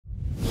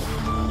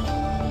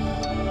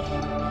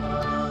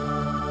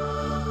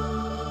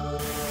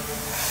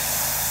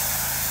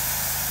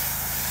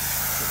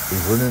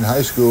Vernon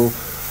High School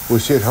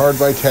was hit hard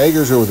by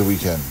taggers over the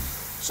weekend.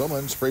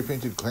 Someone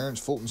spray-painted Clarence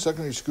Fulton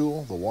Secondary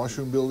School, the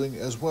washroom building,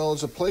 as well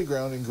as a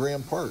playground in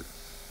Graham Park.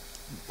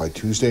 By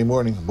Tuesday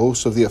morning,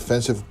 most of the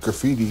offensive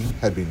graffiti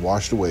had been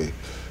washed away.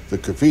 The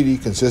graffiti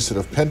consisted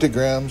of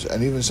pentagrams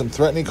and even some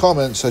threatening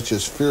comments such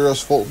as "Fear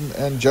us, Fulton,"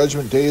 and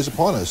 "Judgment Day is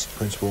upon us."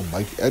 Principal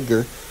Mike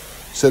Edgar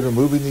said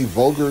removing the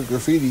vulgar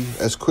graffiti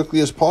as quickly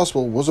as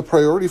possible was a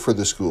priority for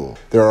the school.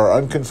 There are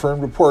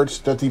unconfirmed reports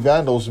that the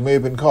vandals may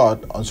have been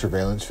caught on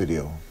surveillance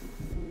video.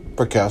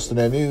 For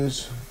Castanet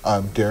News,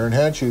 I'm Darren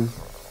Hanchu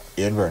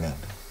in Vernon.